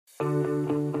Hello,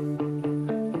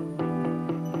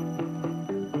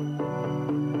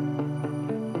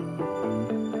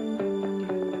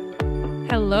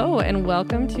 and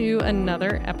welcome to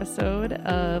another episode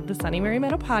of the Sunny Mary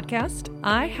Meadow podcast.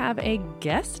 I have a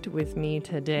guest with me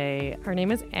today. Her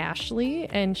name is Ashley,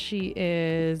 and she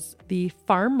is the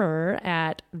farmer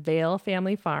at Vail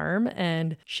Family Farm,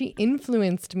 and she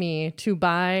influenced me to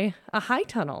buy a high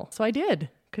tunnel. So I did,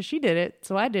 because she did it,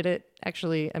 so I did it.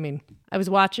 Actually, I was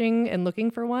watching and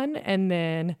looking for one, and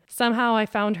then somehow I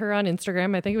found her on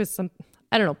Instagram. I think it was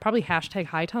I don't know, probably hashtag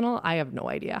high tunnel. I have no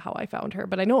idea how I found her,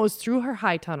 but I know it was through her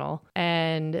high tunnel,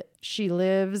 and she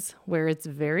lives where it's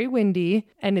very windy,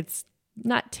 and it's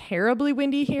not terribly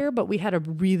windy here, but we had a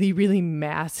really, really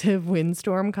massive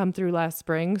windstorm come through last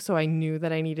spring. So I knew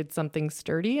that I needed something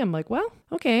sturdy. I'm like, well,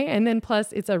 okay. And then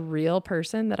plus it's a real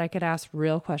person that I could ask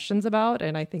real questions about.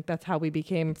 And I think that's how we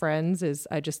became friends, is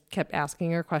I just kept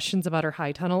asking her questions about her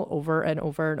high tunnel over and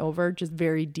over and over, just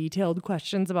very detailed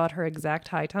questions about her exact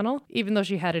high tunnel. Even though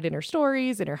she had it in her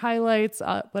stories, in her highlights,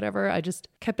 whatever, I just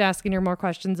kept asking her more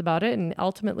questions about it and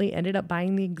ultimately ended up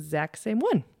buying the exact same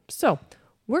one. So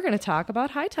we're going to talk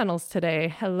about high tunnels today.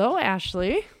 Hello,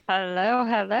 Ashley.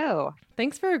 Hello.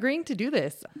 Thanks for agreeing to do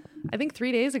this. I think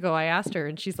 3 days ago I asked her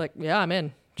and she's like, yeah, I'm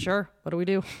in. Sure. What do we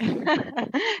do?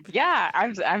 Yeah,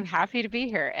 I'm happy to be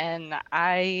here. And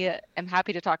I am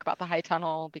happy to talk about the high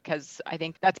tunnel because I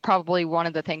think that's probably one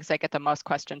of the things I get the most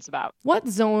questions about. What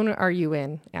zone are you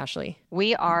in, Ashley?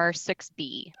 We are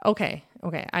 6B. Okay.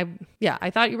 I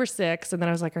thought you were 6. And then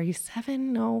I was like, are you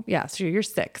 7? No. Yeah. So you're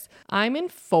 6. I'm in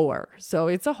 4. So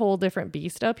it's a whole different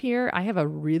beast up here. I have a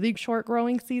really short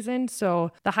growing season.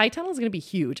 So the high tunnel is going to be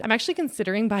huge. I'm actually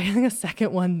considering buying a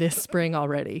second one this spring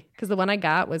already, because the one I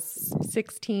got was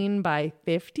 16 by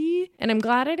 50. And I'm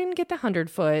glad I didn't get the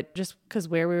 100-foot just because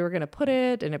where we were going to put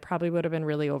it, and it probably would have been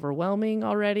really overwhelming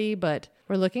already. But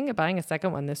we're looking at buying a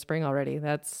second one this spring already.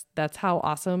 That's how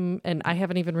awesome. And I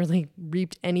haven't even really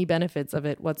reaped any benefits of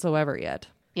it whatsoever yet.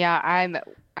 Yeah, I'm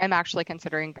actually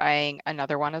considering buying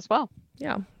another one as well.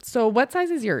 Yeah. So what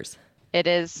size is yours? It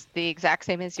is the exact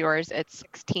same as yours. It's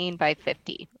 16 by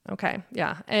 50. Okay.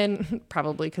 Yeah. And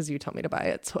probably because you told me to buy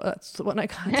it. So that's the one I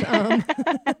got.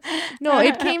 No,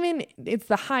 it came in. It's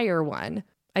the higher one.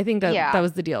 I think that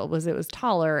was the deal, was it was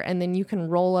taller, and then you can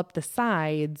roll up the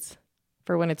sides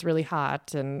for when it's really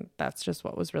hot. And that's just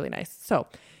what was really nice. So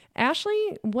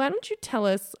Ashley, why don't you tell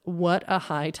us what a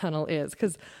high tunnel is?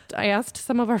 Because I asked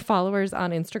some of our followers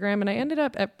on Instagram, and I ended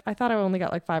up I thought I only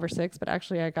got like 5 or 6, but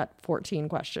actually I got 14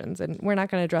 questions, and we're not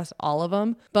going to address all of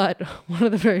them. But one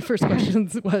of the very first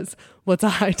questions was, what's a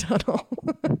high tunnel?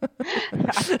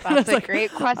 That's a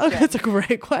great question. Oh, that's a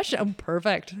great question.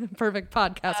 Perfect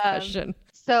podcast question.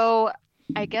 So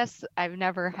I guess I've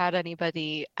never had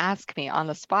anybody ask me on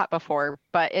the spot before,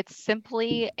 but it's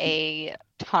simply a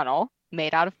tunnel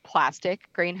made out of plastic,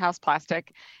 greenhouse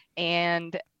plastic.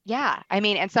 And yeah,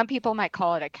 and some people might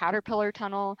call it a caterpillar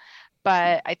tunnel,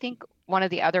 but I think one of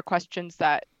the other questions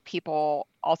that people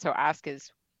also ask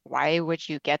is, why would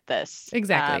you get this?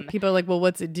 Exactly. People are like, well,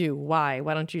 what's it do? Why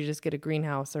don't you just get a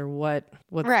greenhouse, or what's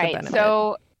right. the benefit?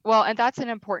 So, well, and that's an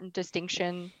important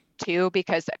distinction too,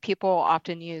 because people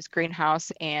often use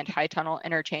greenhouse and high tunnel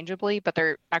interchangeably, but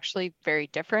they're actually very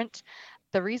different.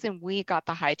 The reason we got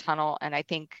the high tunnel, and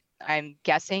I'm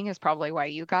guessing is probably why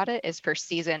you got it, is for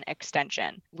season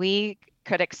extension. We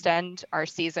could extend our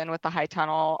season with the high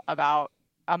tunnel about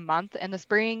a month in the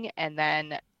spring and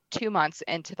then 2 months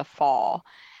into the fall.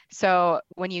 So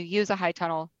when you use a high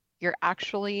tunnel, you're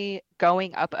actually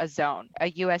going up a zone,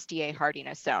 a USDA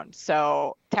hardiness zone.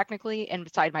 So technically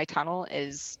inside my tunnel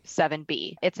is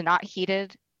 7B. It's not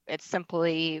heated. It's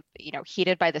simply,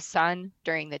 heated by the sun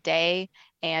during the day.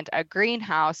 And a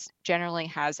greenhouse generally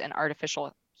has an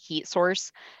artificial heat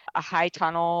source. A high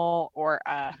tunnel or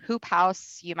a hoop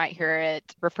house, you might hear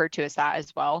it referred to as that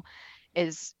as well,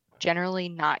 is generally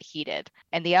not heated.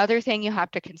 And the other thing you have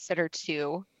to consider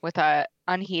too with a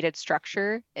unheated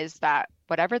structure is that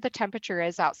whatever the temperature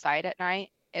is outside at night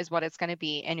is what it's going to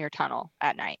be in your tunnel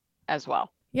at night as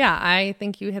well. Yeah, I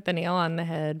think you hit the nail on the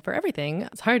head for everything.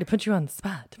 It's hard to put you on the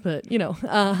spot, but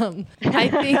I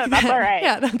think that's all right.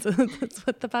 Yeah, that's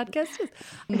what the podcast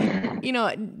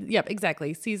is. Yep,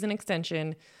 exactly. Season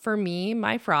extension. For me,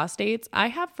 my frost dates, I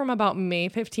have from about May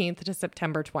 15th to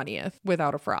September 20th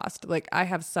without a frost. Like, I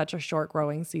have such a short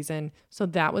growing season. So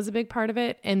that was a big part of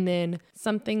it. And then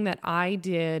something that I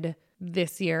did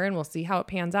this year, and we'll see how it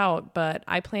pans out, but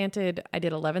I did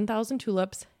 11,000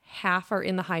 tulips, half are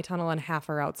in the high tunnel and half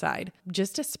are outside,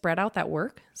 just to spread out that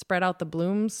work, spread out the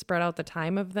blooms, spread out the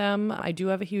time of them. I do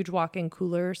have a huge walk-in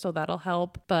cooler, so that'll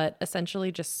help, but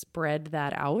essentially just spread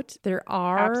that out.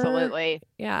 Absolutely.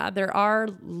 There are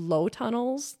low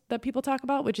tunnels that people talk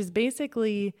about, which is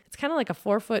basically, it's kind of like a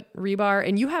 4-foot rebar,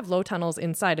 and you have low tunnels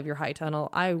inside of your high tunnel.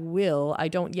 I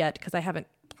don't yet, because I haven't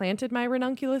planted my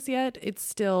ranunculus yet. It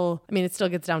still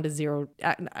gets down to 0.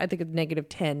 I think it's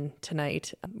 -10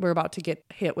 tonight. We're about to get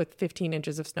hit with 15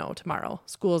 inches of snow tomorrow.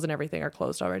 Schools and everything are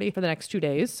closed already for the next 2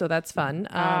 days, so that's fun.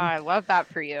 I love that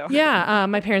for you. Yeah,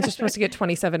 my parents are supposed to get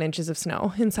 27 inches of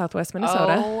snow in Southwest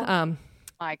Minnesota. Oh,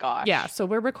 my gosh. Yeah, so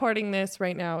we're recording this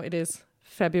right now. It is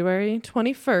February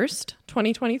 21st,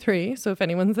 2023. So if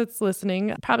anyone's that's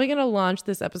listening, probably going to launch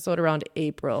this episode around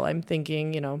April. I'm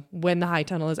thinking, when the high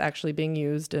tunnel is actually being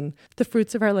used and the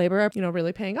fruits of our labor are,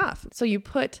 really paying off. So you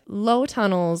put low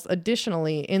tunnels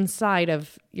additionally inside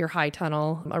of your high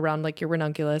tunnel around like your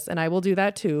ranunculus. And I will do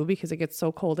that too because it gets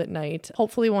so cold at night.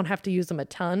 Hopefully won't have to use them a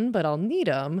ton, but I'll need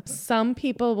them. Some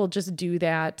people will just do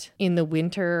that in the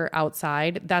winter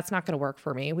outside. That's not going to work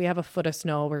for me. We have a foot of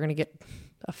snow. We're going to get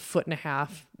a 1.5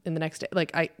 feet in the next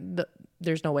day.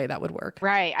 There's no way that would work.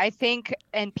 Right. I think,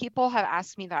 and people have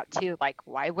asked me that too, like,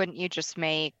 why wouldn't you just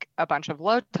make a bunch of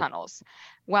low tunnels?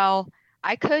 Well,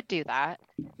 I could do that,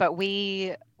 but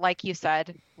we, like you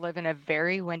said, live in a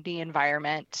very windy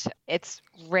environment. It's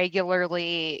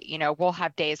regularly, we'll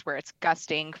have days where it's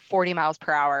gusting 40 miles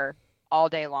per hour all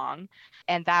day long.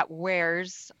 And that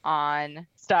wears on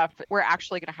stuff. We're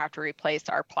actually going to have to replace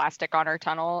our plastic on our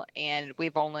tunnel, and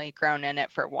we've only grown in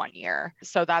it for 1 year.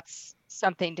 So that's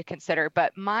something to consider.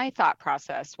 But my thought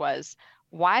process was,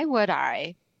 why would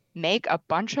I make a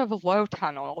bunch of low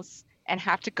tunnels and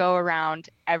have to go around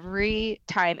every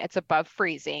time it's above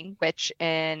freezing, which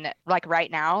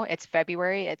right now it's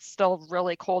February, it's still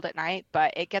really cold at night,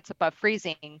 but it gets above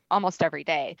freezing almost every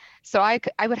day. So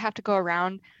I would have to go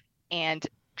around and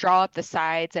draw up the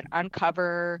sides and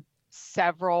uncover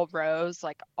several rows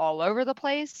like all over the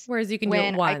place. Whereas you can do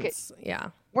it once.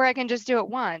 Where I can just do it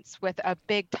once with a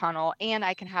big tunnel, and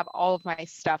I can have all of my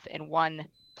stuff in one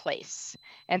place.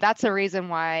 And that's the reason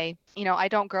why, I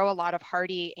don't grow a lot of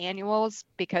hardy annuals,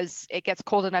 because it gets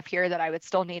cold enough here that I would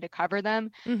still need to cover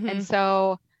them. Mm-hmm. And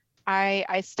so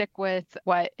I stick with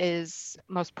what is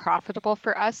most profitable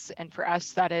for us. And for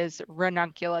us, that is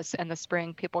ranunculus in the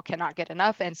spring. People cannot get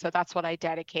enough. And so that's what I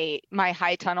dedicate my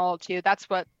high tunnel to. That's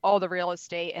what all the real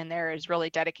estate in there is really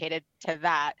dedicated to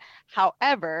that.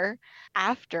 However,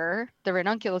 after the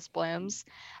ranunculus blooms,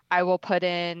 I will put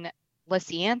in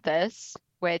lisianthus,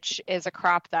 which is a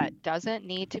crop that doesn't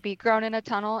need to be grown in a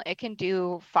tunnel. It can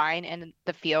do fine in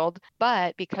the field,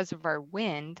 but because of our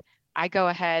wind, I go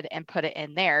ahead and put it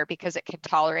in there because it can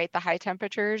tolerate the high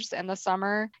temperatures in the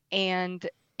summer and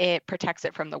it protects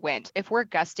it from the wind. If we're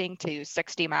gusting to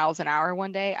 60 miles an hour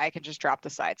one day, I can just drop the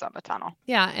sides on the tunnel.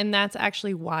 Yeah, and that's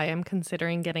actually why I'm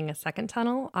considering getting a second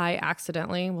tunnel. I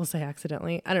accidentally,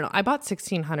 I don't know, I bought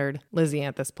 1,600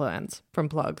 lisianthus plants from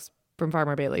Plugs from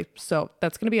Farmer Bailey. So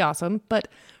that's going to be awesome. But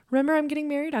remember, I'm getting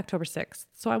married October 6th,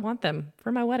 so I want them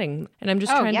for my wedding. And I'm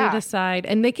just trying to decide,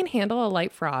 and they can handle a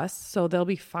light frost, so they'll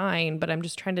be fine. But I'm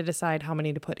just trying to decide how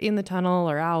many to put in the tunnel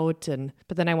or out.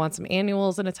 But then I want some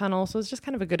annuals in a tunnel. So it's just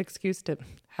kind of a good excuse to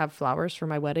have flowers for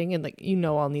my wedding. And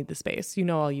I'll need the space,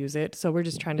 I'll use it. So we're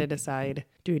just trying to decide,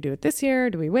 do we do it this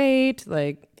year? Do we wait?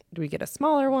 Do we get a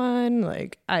smaller one?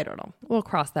 I don't know. We'll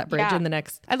cross that bridge in the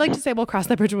next, I'd like to say we'll cross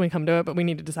that bridge when we come to it, but we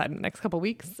need to decide in the next couple of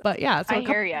weeks. But yeah. So I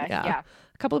hear you. Yeah.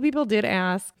 A couple of people did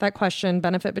ask that question,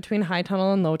 benefit between high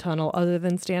tunnel and low tunnel other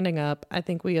than standing up. I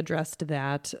think we addressed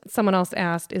that. Someone else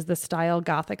asked, is the style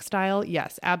Gothic style?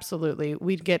 Yes, absolutely.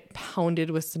 We'd get pounded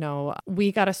with snow.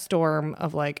 We got a storm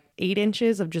of 8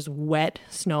 inches of just wet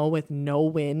snow with no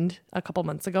wind a couple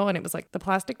months ago. And it was the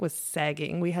plastic was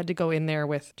sagging. We had to go in there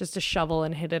with just a shovel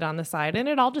and hit it on the side, and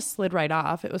it all just slid right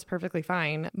off. It was perfectly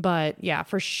fine. But yeah,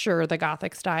 for sure, the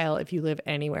Gothic style if you live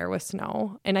anywhere with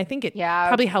snow. And I think it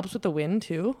probably helps with the wind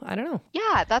too. I don't know.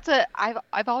 Yeah,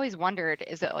 I've always wondered,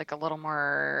 is it a little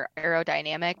more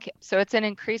aerodynamic? So it's an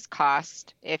increased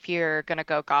cost if you're going to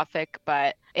go Gothic,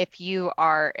 but if you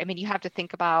are, you have to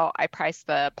think about, I priced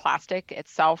the plastic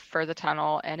itself for the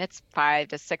tunnel, and it's $500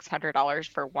 to $600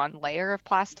 for one layer of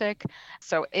plastic.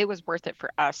 So it was worth it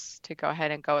for us to go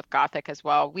ahead and go with Gothic as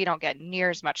well. We don't get near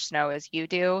as much snow as you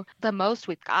do. The most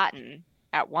we've gotten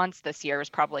at once this year was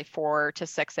probably 4 to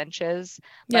 6 inches.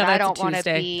 But Yeah, I that's a don't want to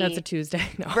Tuesday. That's a be Tuesday.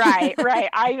 No. right, right.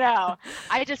 I know.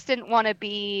 I didn't want to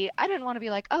be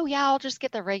like, oh yeah, I'll just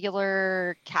get the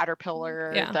regular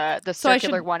caterpillar, Yeah. the So I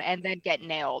circular should, one, and then get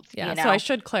nailed, yeah, so I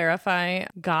should clarify,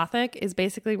 Gothic is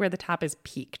basically where the top is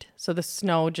peaked. So the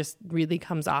snow just really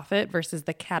comes off it versus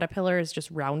the caterpillar is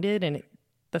just rounded and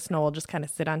the snow will just kind of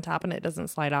sit on top and it doesn't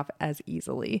slide off as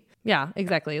easily. Yeah,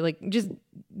 exactly. Like just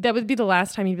that would be the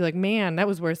last time you'd be like, man, that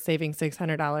was worth saving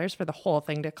 $600 for the whole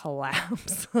thing to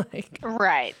collapse. Like,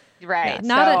 Right, right. yeah,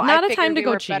 not So a time to we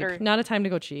go were cheap. better, Not a time to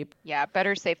go cheap. yeah,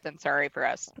 better safe than sorry for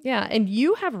us. Yeah, and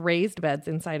you have raised beds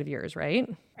inside of yours, right?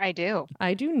 I do.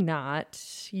 I do not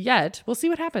yet. We'll see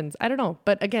what happens. I don't know.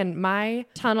 But again, my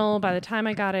tunnel, by the time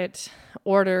I got it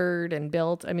ordered and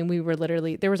built, I mean, we were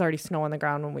literally, there was already snow on the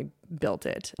ground when we built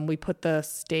it. We put the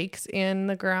stakes in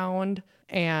the ground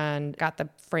and got the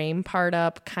frame part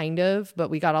up kind of, but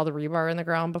we got all the rebar in the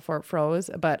ground before it froze.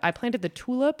 But I planted the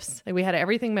tulips. Like we had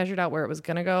everything measured out where it was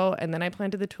going to go. And then I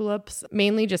planted the tulips,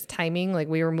 mainly just timing. Like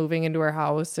we were moving into our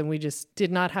house and we just did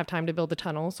not have time to build the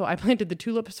tunnel. So I planted the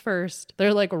tulips first.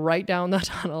 They're like right down the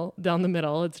tunnel, down the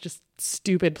middle. It's just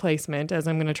stupid placement as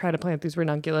I'm going to try to plant these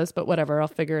ranunculus, but whatever, I'll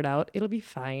figure it out. It'll be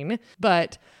fine.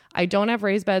 But I don't have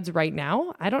raised beds right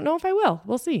now. I don't know if I will.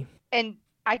 We'll see. And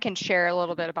I can share a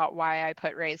little bit about why I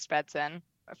put raised beds in.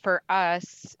 For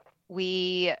us,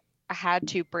 we had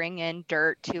to bring in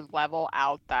dirt to level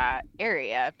out that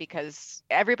area because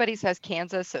everybody says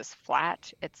Kansas is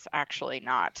flat. It's actually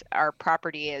not. Our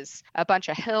property is a bunch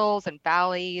of hills and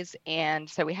valleys. And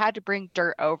so we had to bring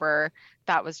dirt over.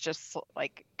 That was just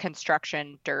like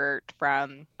construction dirt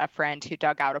from a friend who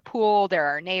dug out a pool. They're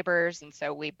our neighbors. And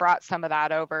so we brought some of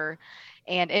that over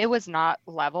and it was not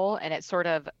level and it sort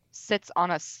of sits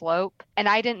on a slope. And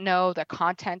I didn't know the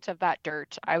content of that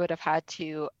dirt. I would have had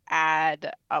to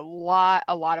add a lot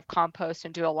of compost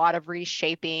and do a lot of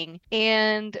reshaping.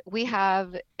 And we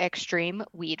have extreme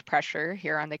weed pressure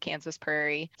here on the Kansas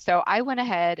prairie. So I went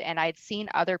ahead and I'd seen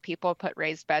other people put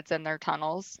raised beds in their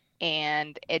tunnels.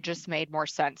 And it just made more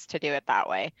sense to do it that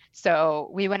way. So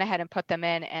we went ahead and put them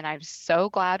in, and I'm so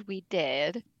glad we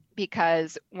did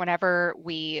because whenever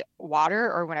we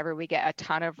water or whenever we get a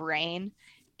ton of rain,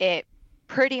 it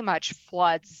pretty much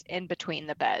floods in between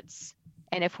the beds.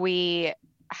 And if we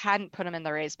hadn't put them in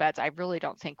the raised beds, I really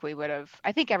don't think we would have,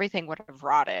 I think everything would have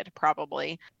rotted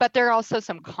probably. But there are also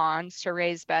some cons to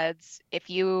raised beds. If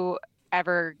you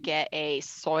ever get a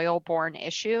soil-borne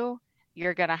issue,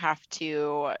 you're going to have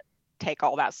to take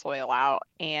all that soil out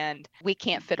and we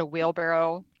can't fit a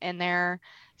wheelbarrow in there.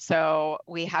 So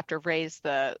we have to raise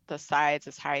the sides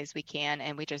as high as we can.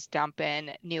 And we just dump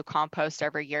in new compost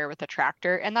every year with a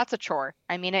tractor. And that's a chore.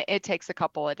 I mean, it takes a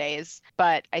couple of days,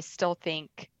 but I still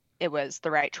think it was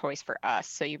the right choice for us.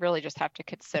 So you really just have to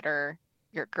consider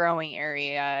your growing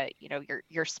area, you know,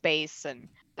 your space and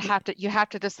you have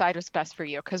to decide what's best for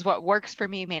you because what works for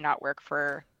me may not work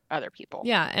for other people.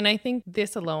 Yeah. And I think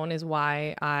this alone is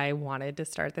why I wanted to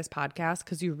start this podcast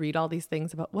because you read all these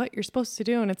things about what you're supposed to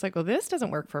do. And it's like, well, this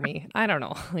doesn't work for me. I don't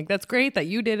know. Like, that's great that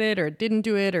you did it or didn't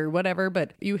do it or whatever,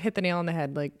 but you hit the nail on the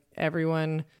head. Like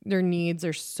everyone, their needs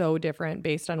are so different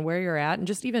based on where you're at. And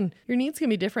just even your needs can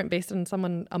be different based on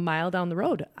someone a mile down the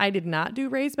road. I did not do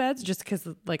raised beds just because,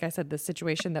 like I said, the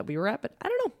situation that we were at, but I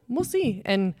don't know. We'll see.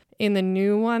 And in the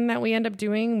new one that we end up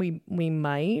doing, we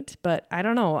might, but I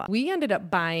don't know. We ended up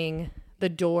buying the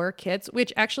door kits,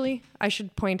 which actually I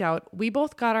should point out, we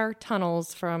both got our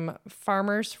tunnels from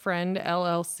Farmer's Friend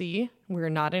LLC. We're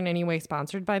not in any way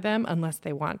sponsored by them unless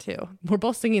they want to. We're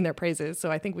both singing their praises,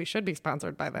 so I think we should be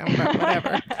sponsored by them, but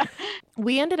whatever.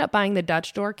 We ended up buying the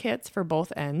Dutch door kits for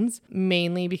both ends,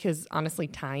 mainly because honestly,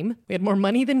 time. We had more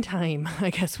money than time, I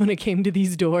guess, when it came to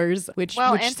these doors, which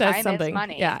says time something. Is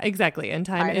money. Yeah, exactly. And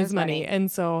time is money.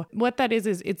 And so what that is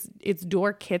it's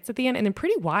door kits at the end, and they're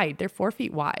pretty wide. They're 4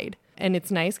 feet wide. And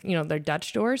it's nice, you know, they're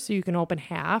Dutch doors, so you can open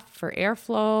half for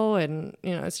airflow. And,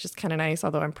 you know, it's just kind of nice,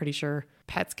 although I'm pretty sure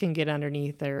pets can get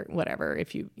underneath or whatever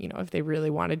if if they really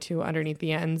wanted to underneath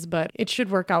the ends. But it should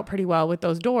work out pretty well with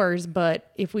those doors.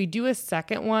 But if we do a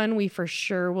second one, we for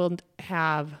sure will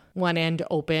have one end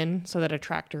open so that a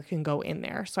tractor can go in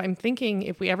there. So I'm thinking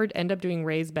if we ever end up doing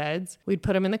raised beds, we'd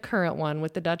put them in the current one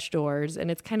with the Dutch doors.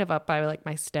 And it's kind of up by like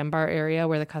my stem bar area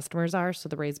where the customers are. So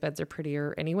the raised beds are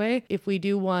prettier anyway. If we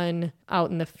do one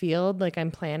out in the field, like I'm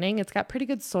planning, it's got pretty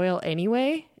good soil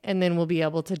anyway. And then we'll be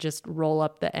able to just roll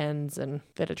up the ends and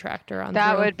fit a tractor on.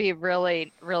 That would be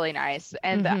really, really nice.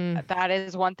 And that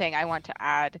is one thing I want to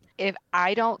add. If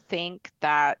I don't think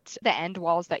that the end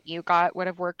walls that you got would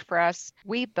have worked for us,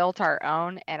 we built our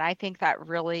own. And I think that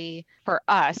really, for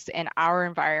us in our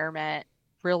environment,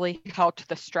 really helped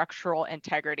the structural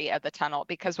integrity of the tunnel.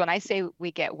 Because when I say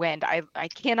we get wind, I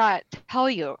cannot tell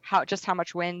you how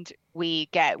much wind we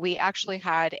get. We actually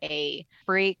had a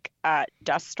freak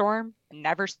dust storm.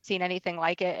 Never seen anything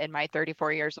like it in my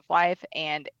 34 years of life.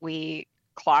 And we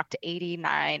clocked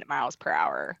 89 miles per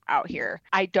hour out here.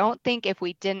 I don't think if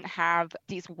we didn't have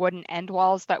these wooden end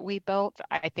walls that we built,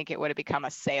 I think it would have become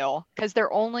a sail, because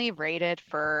they're only rated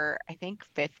for, I think,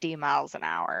 50 miles an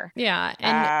hour. Yeah.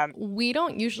 And we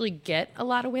don't usually get a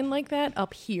lot of wind like that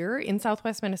up here in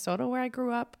Southwest Minnesota where I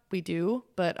grew up. We do,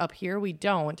 but up here we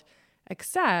don't.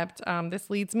 Except this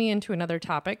leads me into another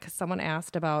topic, because someone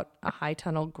asked about a high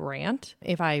tunnel grant,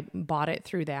 if I bought it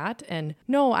through that. And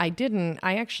no, I didn't.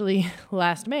 I actually,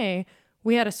 last May,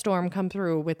 we had a storm come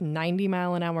through with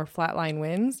 90-mile-an-hour flatline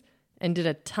winds and did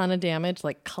a ton of damage,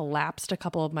 like collapsed a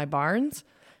couple of my barns.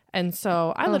 And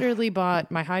so I literally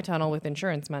bought my high tunnel with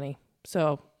insurance money.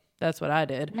 So that's what I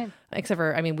did. Except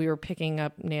for, I mean, we were picking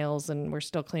up nails and we're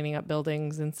still cleaning up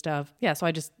buildings and stuff. Yeah, so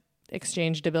I just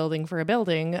exchanged a building for a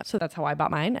building. So that's how I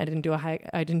bought mine. I didn't do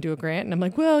a grant. And I'm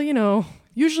like, well,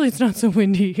 usually it's not so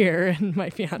windy here. And my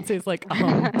fiance is like,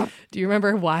 do you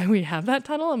remember why we have that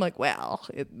tunnel? I'm like, well,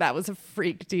 that was a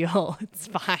freak deal. It's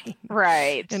fine.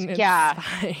 Right. And it's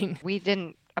fine. We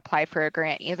didn't apply for a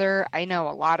grant either. I know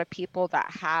a lot of people that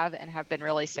have and have been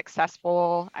really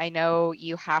successful. I know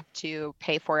you have to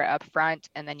pay for it up front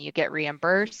and then you get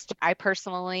reimbursed. I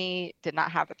personally did not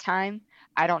have the time.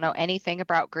 I don't know anything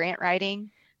about grant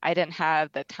writing. I didn't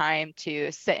have the time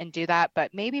to sit and do that,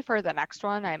 but maybe for the next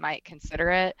one, I might consider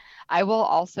it. I will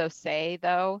also say,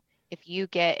 though, if you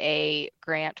get a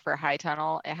grant for high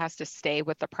tunnel, it has to stay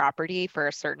with the property for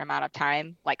a certain amount of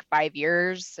time, like 5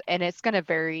 years, and it's going to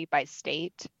vary by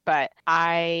state. But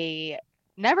I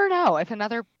never know if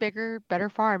another bigger, better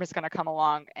farm is going to come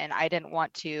along, and I didn't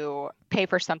want to pay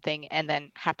for something and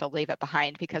then have to leave it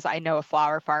behind, because I know a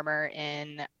flower farmer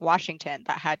in Washington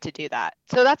that had to do that.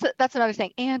 So that's another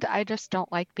thing. And I just don't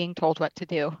like being told what to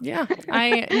do. Yeah,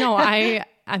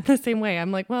 I'm the same way.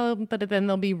 I'm like, well, but then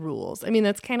there'll be rules. I mean,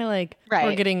 that's kind of like, right.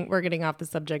 We're getting off the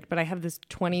subject, but I have this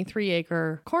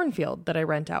 23-acre cornfield that I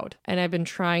rent out, and I've been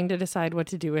trying to decide what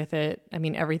to do with it. I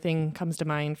mean, everything comes to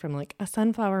mind, from like a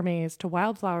sunflower maze to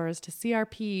wildflowers to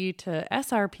CRP to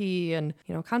SRP and,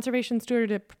 conservation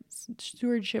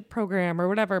stewardship program or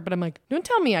whatever. But I'm like, don't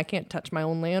tell me I can't touch my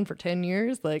own land for 10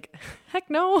 years. Like, heck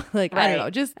no. Like, right. I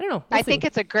don't know. I think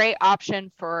it's a great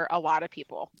option for a lot of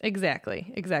people.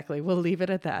 Exactly. We'll leave it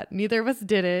at that. Neither of us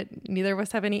did it. Neither of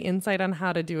us have any insight on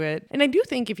how to do it. And I do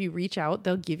think if you reach out,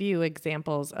 they'll give you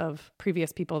examples of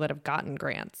previous people that have gotten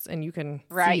grants, and you can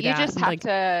see that. You just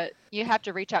have you have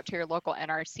to reach out to your local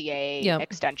NRCA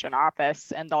extension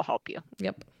office, and they'll help you.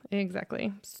 Yep.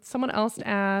 Exactly. Someone else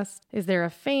asked, is there a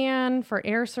fan for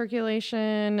air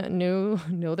circulation?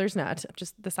 No, there's not.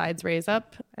 Just the sides raise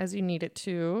up as you need it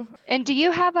to. And do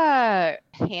you have a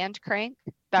hand crank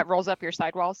that rolls up your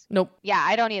sidewalls? Nope. Yeah,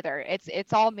 I don't either.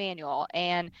 It's all manual.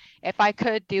 And if I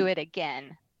could do it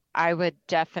again, I would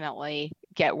definitely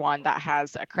get one that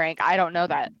has a crank. I don't know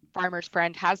that Farmer's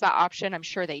Friend has that option. I'm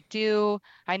sure they do.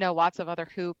 I know lots of other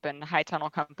hoop and high tunnel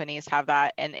companies have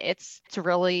that, and it's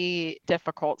really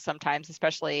difficult sometimes,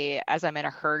 especially as I'm in a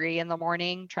hurry in the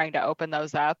morning trying to open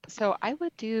those up. So I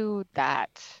would do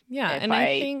that. Yeah, if and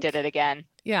I think, did it again.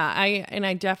 Yeah,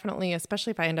 I definitely,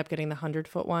 especially if I end up getting the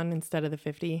 100-foot one instead of the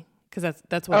 50, because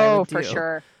that's what I would do. Oh, for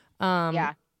sure.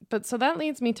 Yeah. But so that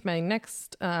leads me to my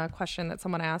next question that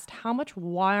someone asked. How much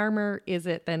warmer is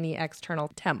it than the external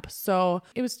temp? So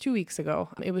it was 2 weeks ago.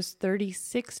 It was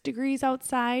 36 degrees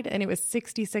outside and it was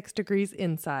 66 degrees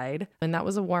inside. And that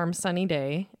was a warm, sunny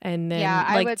day. And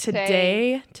then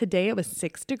today it was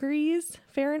 6 degrees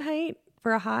Fahrenheit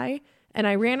for a high. And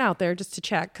I ran out there just to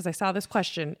check because I saw this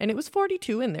question, and it was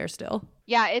 42 in there still.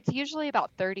 Yeah, it's usually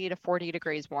about 30 to 40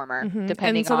 degrees warmer, depending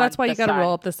on And so that's why you got to sun.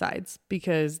 roll up the sides,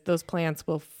 because those plants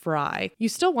will fry. You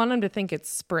still want them to think it's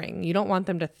spring. You don't want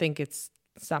them to think it's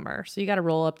summer. So you got to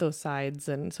roll up those sides.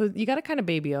 And so you got to kind of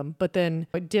baby them, but then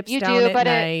it dips down at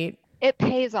night. It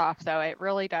pays off, though. It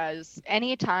really does.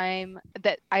 Anytime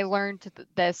that I learned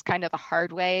this kind of the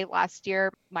hard way last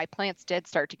year, my plants did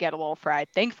start to get a little fried.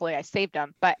 Thankfully, I saved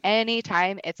them. But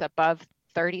anytime it's above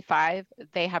 35,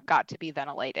 they have got to be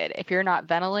ventilated. If you're not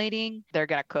ventilating, they're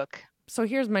going to cook. So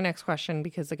here's my next question,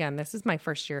 because again, this is my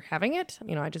first year having it.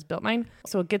 I just built mine.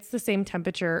 So it gets the same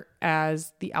temperature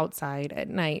as the outside at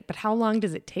night, but how long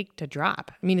does it take to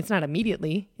drop? I mean, it's not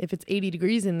immediately if it's 80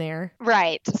 degrees in there.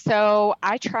 Right. So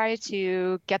I try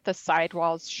to get the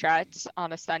sidewalls shut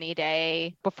on a sunny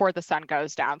day before the sun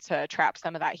goes down to trap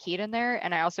some of that heat in there.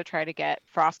 And I also try to get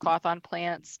frost cloth on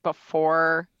plants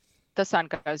before the sun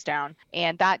goes down,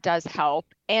 and that does help.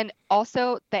 And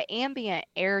also the ambient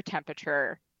air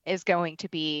temperature is going to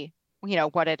be,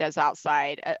 what it is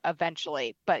outside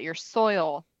eventually, but your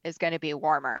soil is going to be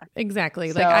warmer. Exactly.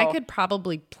 So, like I could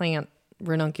probably plant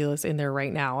ranunculus in there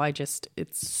right now. It's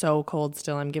so cold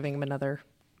still. I'm giving them another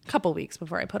couple weeks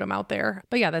before I put them out there.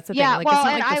 But yeah, that's the thing. Like, well, it's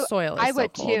not and like the soil is I so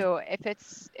would cold. too.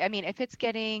 If it's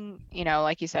getting,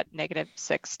 like you said,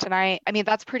 -6 tonight,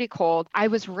 that's pretty cold. I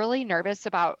was really nervous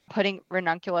about putting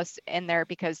ranunculus in there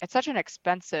because it's such an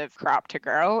expensive crop to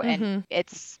grow and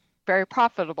it's very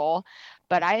profitable.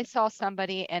 But I saw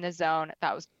somebody in a zone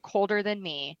that was colder than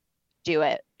me do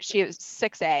it. She was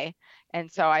 6A. And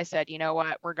so I said, you know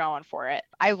what, we're going for it.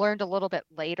 I learned a little bit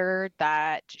later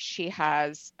that she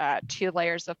has 2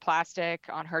 layers of plastic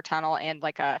on her tunnel and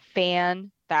like a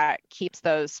fan that keeps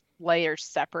those layers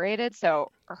separated.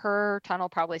 So her tunnel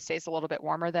probably stays a little bit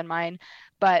warmer than mine,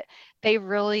 but they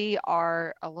really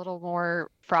are a little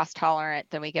more frost tolerant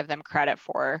than we give them credit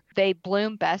for. They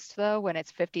bloom best though when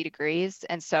it's 50 degrees.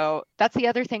 And so that's the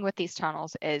other thing with these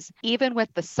tunnels is even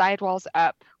with the sidewalls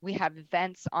up, we have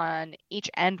vents on each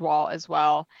end wall as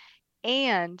well.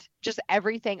 And just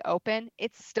everything open,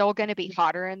 it's still going to be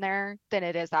hotter in there than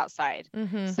it is outside.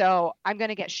 So I'm going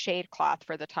to get shade cloth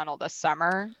for the tunnel this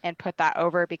summer and put that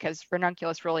over because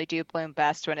ranunculus really do bloom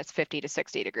best when it's 50 to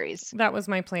 60 degrees. That was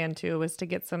my plan too, was to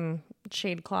get some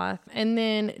shade cloth. And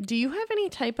then do you have any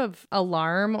type of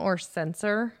alarm or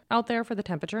sensor out there for the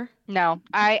temperature? No,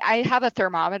 I have a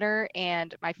thermometer,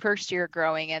 and my first year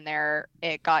growing in there,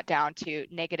 it got down to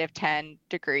 -10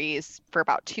 degrees for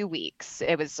about 2 weeks.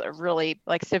 It was a really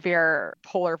like severe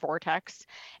polar vortex.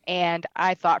 And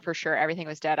I thought for sure everything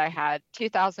was dead. I had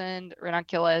 2,000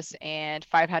 ranunculus and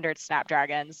 500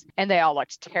 snapdragons, and they all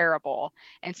looked terrible.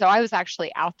 And so I was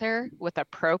actually out there with a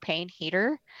propane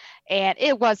heater, and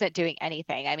it wasn't doing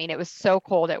anything. It was so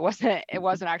cold. It wasn't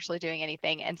actually doing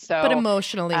anything. And so, but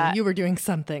emotionally, you were doing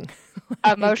something.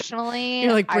 Emotionally,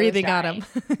 you're like breathing on them.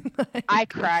 I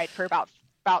cried for about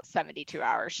 72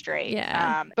 hours straight.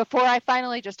 Yeah. Before I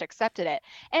finally just accepted it,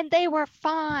 and they were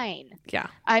fine. Yeah.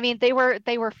 They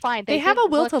were fine. They have a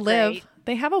will to live. Great.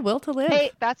 They have a will to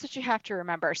live. That's what you have to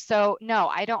remember. So no,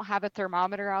 I don't have a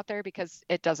thermometer out there because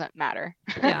it doesn't matter.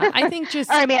 Yeah. I think just,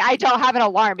 I don't have an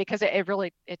alarm because it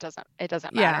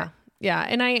doesn't matter. Yeah.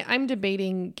 And I'm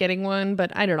debating getting one,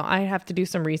 but I don't know. I have to do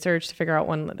some research to figure out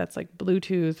one that's like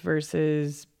Bluetooth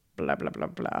versus blah, blah, blah,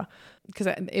 blah. Because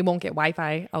it won't get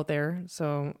Wi-Fi out there.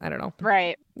 So I don't know.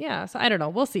 Right. Yeah. So I don't know.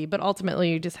 We'll see. But ultimately,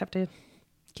 you just have to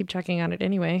keep checking on it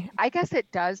anyway. I guess it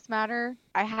does matter.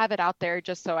 I have it out there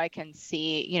just so I can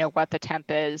see, what the temp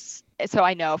is. So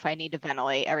I know if I need to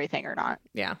ventilate everything or not.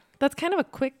 Yeah. That's kind of a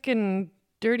quick and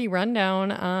dirty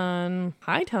rundown on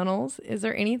high tunnels. Is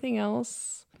there anything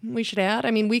else we should add?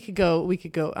 We could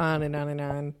go on and on and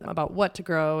on about what to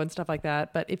grow and stuff like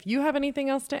that. But if you have anything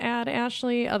else to add,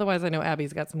 Ashley, otherwise I know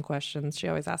Abby's got some questions. She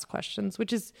always asks questions,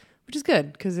 which is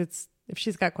good because if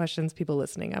she's got questions, people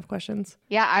listening have questions.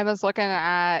 Yeah, I was looking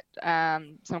at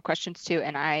some questions too,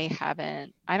 and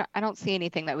I don't see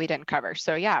anything that we didn't cover.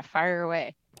 So yeah, fire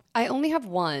away. I only have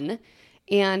one,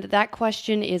 and that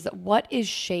question is, what is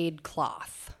shade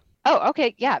cloth? Oh,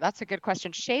 okay. Yeah, that's a good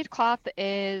question. Shade cloth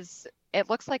it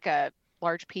looks like a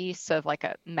large piece of like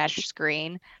a mesh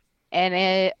screen, and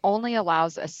it only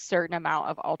allows a certain amount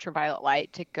of ultraviolet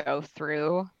light to go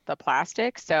through the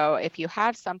plastic. So if you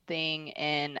have something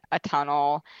in a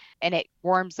tunnel and it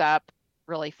warms up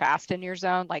really fast in your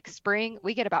zone, like spring,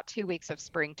 we get about 2 weeks of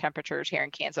spring temperatures here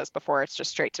in Kansas before it's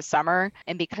just straight to summer.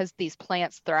 And because these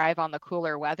plants thrive on the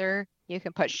cooler weather, you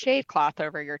can put shade cloth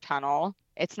over your tunnel.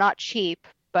 It's not cheap,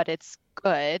 but it's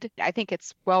good. I think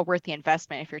it's well worth the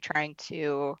investment if you're trying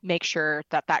to make sure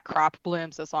that crop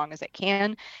blooms as long as it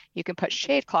can. You can put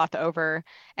shade cloth over,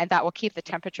 and that will keep the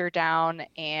temperature down,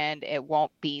 and it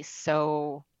won't be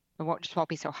so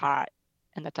hot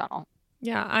in the tunnel.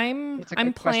 Yeah, I'm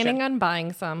planning on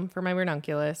buying some for my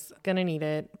ranunculus. Gonna need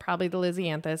it. Probably the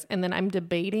Lysianthus. And then I'm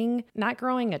debating not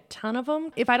growing a ton of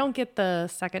them. If I don't get the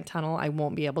second tunnel, I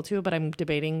won't be able to, but I'm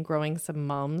debating growing some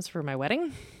mums for my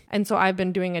wedding. And so I've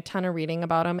been doing a ton of reading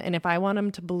about them. And if I want them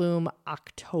to bloom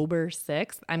October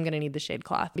 6th, I'm going to need the shade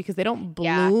cloth because they don't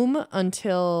bloom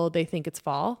until they think it's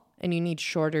fall. And you need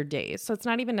shorter days. So it's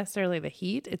not even necessarily the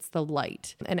heat, it's the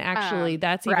light. And actually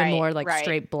that's even more like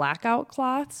straight blackout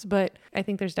cloths. But I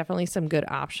think there's definitely some good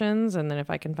options. And then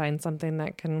if I can find something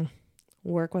that can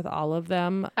work with all of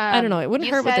them, I don't know. It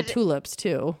wouldn't hurt with the tulips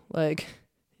too. Like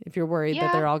if you're worried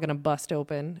that they're all going to bust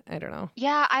open, I don't know.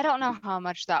 Yeah, I don't know how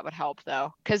much that would help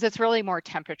though, because it's really more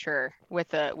temperature with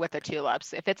the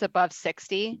tulips. If it's above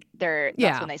 60,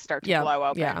 that's when they start to blow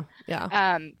open.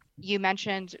 Yeah. you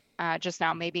mentioned just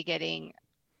now maybe getting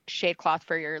shade cloth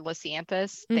for your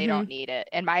lisianthus. They don't need it.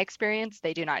 In my experience,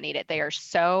 they do not need it. They are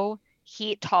so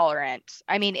heat tolerant.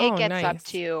 I mean, it gets up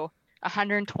to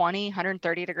 120,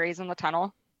 130 degrees in the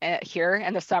tunnel here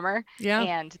in the summer. Yeah.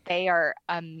 And they are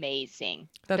amazing.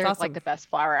 That's They're awesome. like the best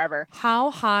flower ever.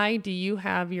 How high do you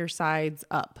have your sides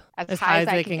up? As high as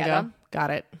I can get them.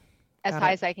 Got it. As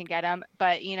high as I can get them.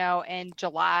 But, you know, in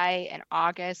July and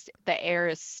August, the air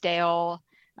is stale.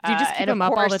 Do you just keep them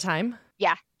up all the time?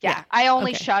 Yeah. I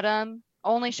only shut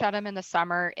them in the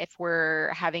summer if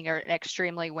we're having an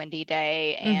extremely windy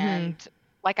day. And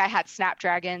like I had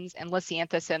snapdragons and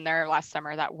lisianthus in there last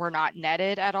summer that were not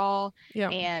netted at all. Yeah.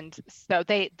 And so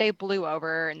they blew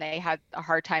over and they had a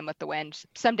hard time with the wind.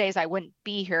 Some days I wouldn't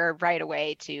be here right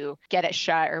away to get it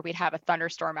shut, or we'd have a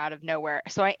thunderstorm out of nowhere.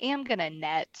 So I am going to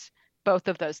net both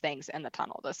of those things in the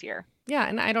tunnel this year. Yeah.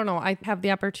 And I don't know, I have the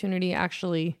opportunity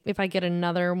actually, if I get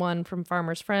another one from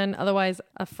Farmer's Friend, otherwise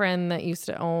a friend that used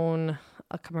to own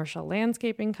a commercial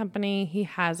landscaping company, he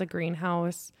has a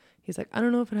greenhouse. He's like, I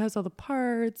don't know if it has all the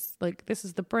parts. Like, this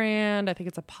is the brand. I think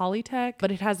it's a Polytech,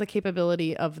 but it has the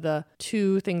capability of the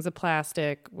 2 things of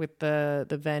plastic with the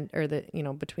vent or the, you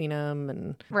know, between them.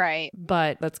 And right.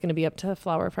 But that's going to be up to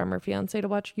Flower Farmer Fiance to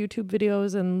watch YouTube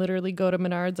videos and literally go to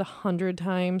Menards 100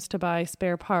 times to buy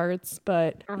spare parts.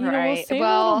 But, you know, we'll save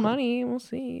a little money. We'll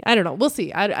see. I don't know. We'll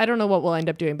see. I don't know what we'll end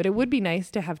up doing, but it would be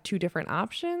nice to have 2 different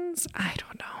options. I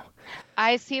don't know.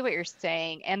 I see what you're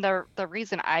saying. And the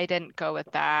reason I didn't go with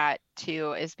that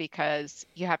too is because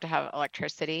you have to have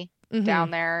electricity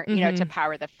down there, you know, to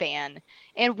power the fan.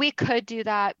 And we could do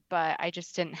that, but I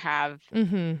just didn't have,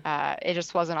 it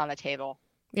just wasn't on the table.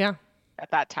 Yeah.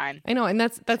 At that time. I know. And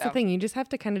that's the thing. You just have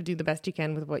to kind of do the best you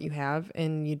can with what you have,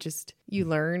 and you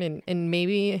learn, and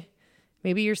maybe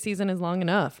your season is long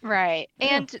enough. Right.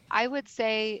 Yeah. And I would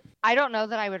say, I don't know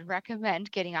that I would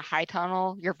recommend getting a high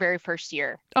tunnel your very first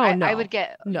year. Oh, no. I would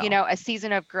get, you know, a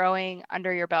season of growing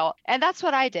under your belt. And that's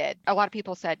what I did. A lot of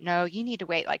people said, no, you need to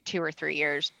wait like 2 or 3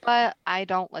 years, but I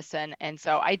don't listen. And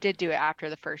so I did do it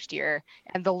after the first year.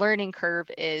 And the learning curve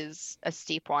is a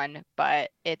steep one,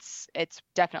 but it's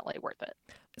definitely worth it.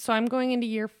 So I'm going into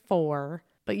year 4.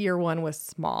 But year 1 was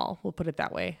small. We'll put it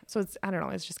that way. So it's, I don't know,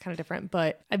 it's just kind of different.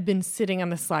 But I've been sitting on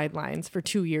the sidelines for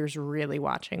 2 years really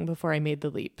watching before I made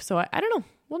the leap. So I don't know.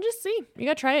 We'll just see. You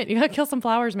got to try it. You got to kill some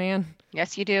flowers, man.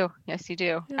 Yes, you do. Yes, you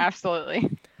do. Yeah.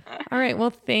 Absolutely. All right. Well,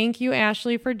 thank you,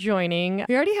 Ashley, for joining.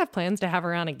 We already have plans to have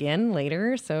her on again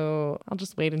later, so I'll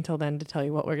just wait until then to tell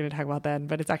you what we're going to talk about then,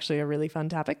 but it's actually a really fun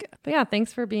topic. But yeah,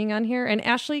 thanks for being on here. And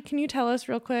Ashley, can you tell us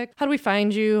real quick, how do we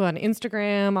find you on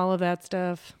Instagram, all of that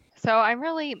stuff? So I'm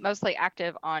really mostly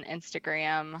active on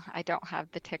Instagram. I don't have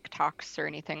the TikToks or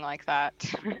anything like that,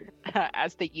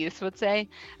 as the youth would say,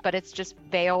 but it's just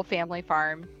Vail Family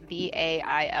Farm,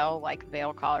 Vail, like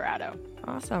Vail, Colorado.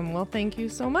 Awesome. Well, thank you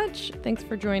so much. Thanks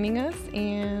for joining us,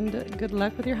 and good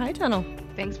luck with your high tunnel.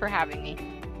 Thanks for having me.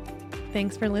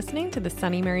 Thanks for listening to the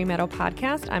Sunny Mary Meadow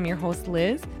podcast. I'm your host,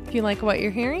 Liz. If you like what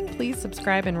you're hearing, please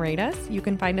subscribe and rate us. You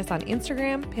can find us on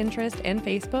Instagram, Pinterest, and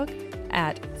Facebook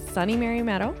at Sunny Mary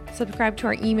Meadow. Subscribe to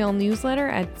our email newsletter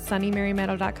at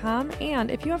sunnymarymeadow.com.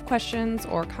 And if you have questions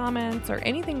or comments or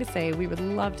anything to say, we would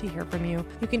love to hear from you.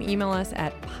 You can email us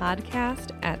at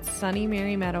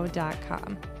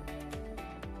podcast@sunnymarymeadow.com.